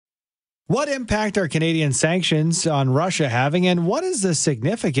What impact are Canadian sanctions on Russia having, and what is the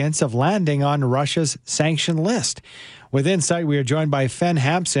significance of landing on Russia's sanction list? With Insight, we are joined by Fen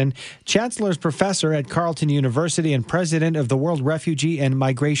Hampson, Chancellor's Professor at Carleton University and President of the World Refugee and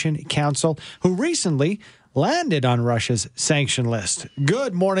Migration Council, who recently landed on Russia's sanction list.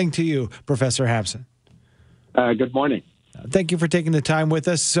 Good morning to you, Professor Hampson. Good morning. Thank you for taking the time with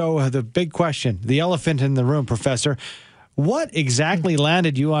us. So the big question, the elephant in the room, Professor, what exactly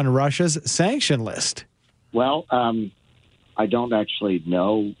landed you on Russia's sanction list? Well, I don't actually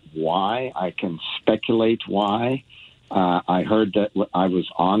know why. I can speculate why. I heard that I was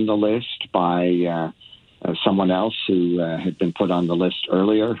on the list by someone else who had been put on the list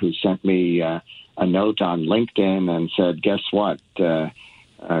earlier, who sent me a note on LinkedIn and said, guess what,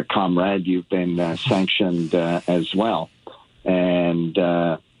 comrade, you've been sanctioned as well. And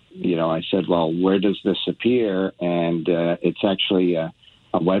I said, well, where does this appear? And it's actually a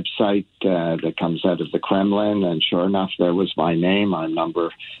website that comes out of the Kremlin. And sure enough, there was my name. I'm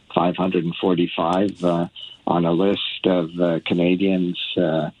number 545 on a list of Canadians,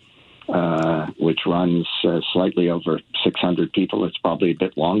 which runs slightly over 600 people. It's probably a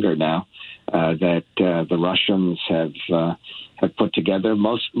bit longer now, that the Russians have put together.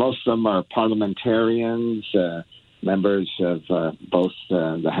 Most of them are parliamentarians, members of both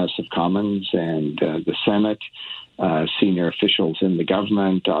the House of Commons and the Senate, senior officials in the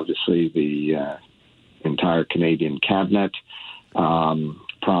government, obviously the entire Canadian cabinet,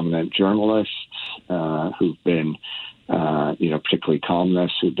 prominent journalists who've been, particularly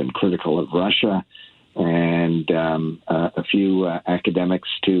columnists who've been critical of Russia, and a few academics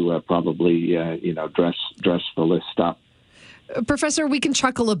to probably, dress the list up. Professor, we can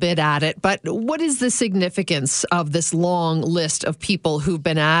chuckle a bit at it, but what is the significance of this long list of people who've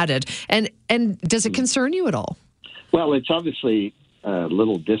been added? And does it concern you at all? Well, it's obviously a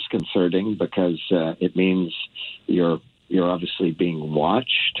little disconcerting because it means you're obviously being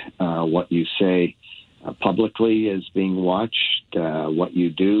watched. What you say publicly is being watched. What you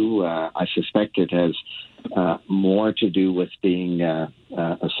do, I suspect it has more to do with being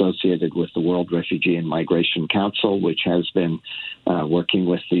associated with the World Refugee and Migration Council, which has been working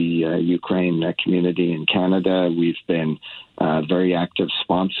with the Ukraine community in Canada. We've been very active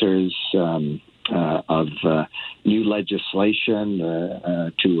sponsors of new legislation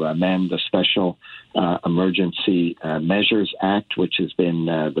to amend the Special Emergency Measures Act, which has been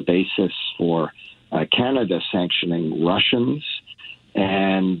the basis for Canada sanctioning Russians.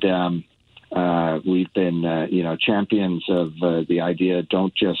 And we've been, champions of the idea,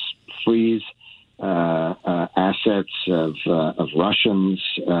 don't just freeze assets of Russians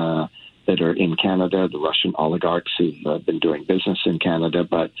that are in Canada, the Russian oligarchs who've been doing business in Canada,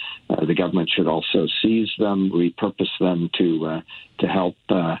 but the government should also seize them, repurpose them to help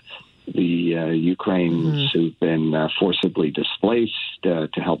the Ukrainians who've been forcibly displaced, to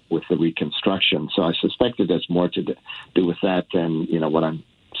help with the reconstruction. So I suspect it has more to do with that than, what I'm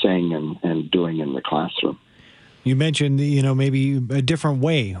saying and doing in the classroom. You mentioned, maybe a different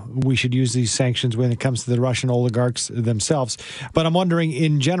way we should use these sanctions when it comes to the Russian oligarchs themselves. But I'm wondering,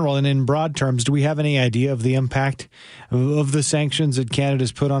 in general and in broad terms, do we have any idea of the impact of the sanctions that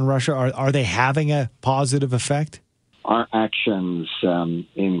Canada's put on Russia? Are they having a positive effect? Our actions,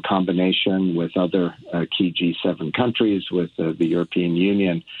 in combination with other key G7 countries, with the European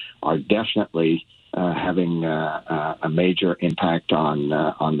Union, are definitely having a major impact on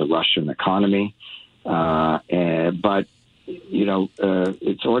the Russian economy. But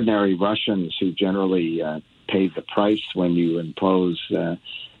it's ordinary Russians who generally pay the price when you impose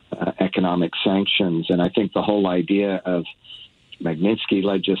economic sanctions. And I think the whole idea of Magnitsky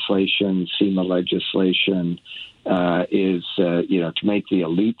legislation, SEMA legislation, is to make the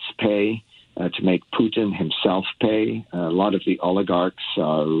elites pay, to make Putin himself pay. A lot of the oligarchs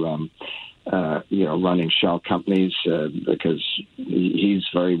are running shell companies because he's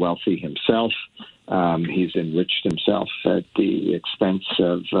very wealthy himself. He's enriched himself at the expense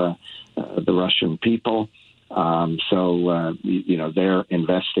of the Russian people. So they're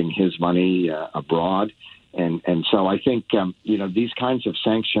investing his money abroad. And so I think, these kinds of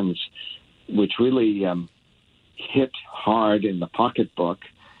sanctions, which really hit hard in the pocketbook,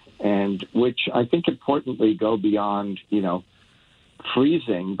 and which I think importantly go beyond,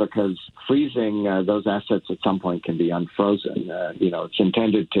 freezing, because freezing those assets at some point can be unfrozen. It's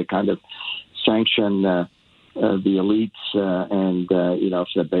intended to kind of sanction the elites, and if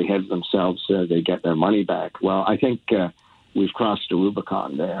they behave themselves, they get their money back. Well, I think we've crossed a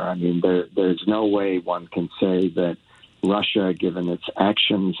Rubicon there. I mean, there's no way one can say that Russia, given its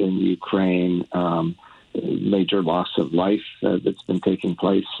actions in Ukraine, major loss of life that's been taking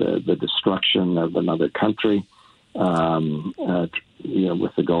place, the destruction of another country,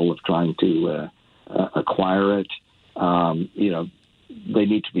 with the goal of trying to acquire it. They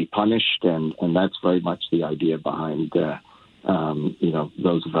need to be punished, and that's very much the idea behind,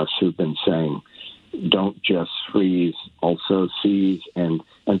 those of us who've been saying, don't just freeze, also seize, and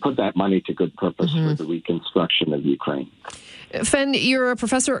put that money to good purpose for the reconstruction of Ukraine. Fen, you're a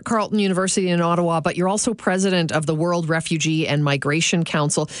professor at Carleton University in Ottawa, but you're also president of the World Refugee and Migration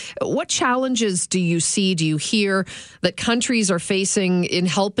Council. What challenges do you hear that countries are facing in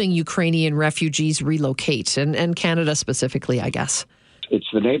helping Ukrainian refugees relocate, and Canada specifically, I guess?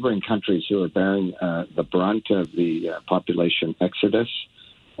 It's the neighboring countries who are bearing the brunt of the population exodus.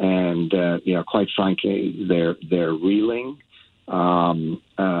 And, quite frankly, they're reeling. A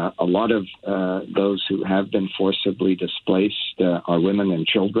lot of those who have been forcibly displaced are women and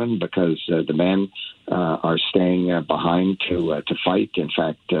children because the men are staying behind to fight. In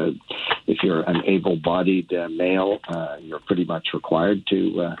fact, if you're an able-bodied male, you're pretty much required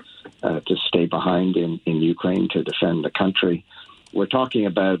to stay behind in Ukraine to defend the country. We're talking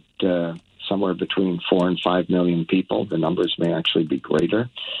about somewhere between 4 and 5 million people. The numbers may actually be greater.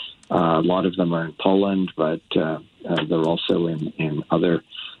 A lot of them are in Poland, but they're also in other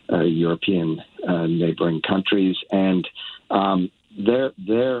European neighboring countries, and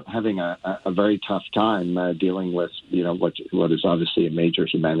they're having a very tough time dealing with what is obviously a major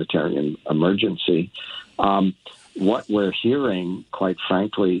humanitarian emergency. What we're hearing, quite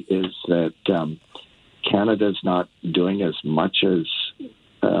frankly, is that Canada's not doing as much as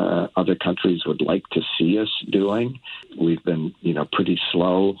other countries would like to see us doing. We've been, pretty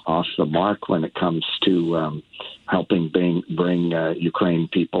slow off the mark when it comes to helping bring Ukraine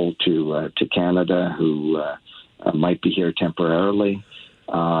people to Canada who might be here temporarily.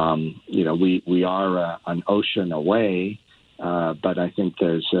 We are an ocean away, but I think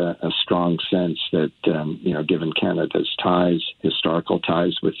there's a strong sense that, given Canada's historical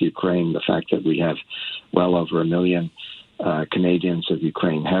ties with Ukraine, the fact that we have well over 1 million Canadians of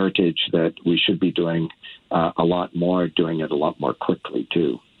Ukraine heritage, that we should be doing a lot more, doing it a lot more quickly,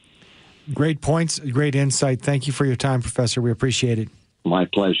 too. Great points, great insight. Thank you for your time, Professor. We appreciate it. My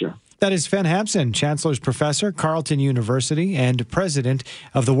pleasure. That is Fen Hampson, Chancellor's Professor, Carleton University, and President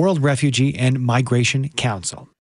of the World Refugee and Migration Council.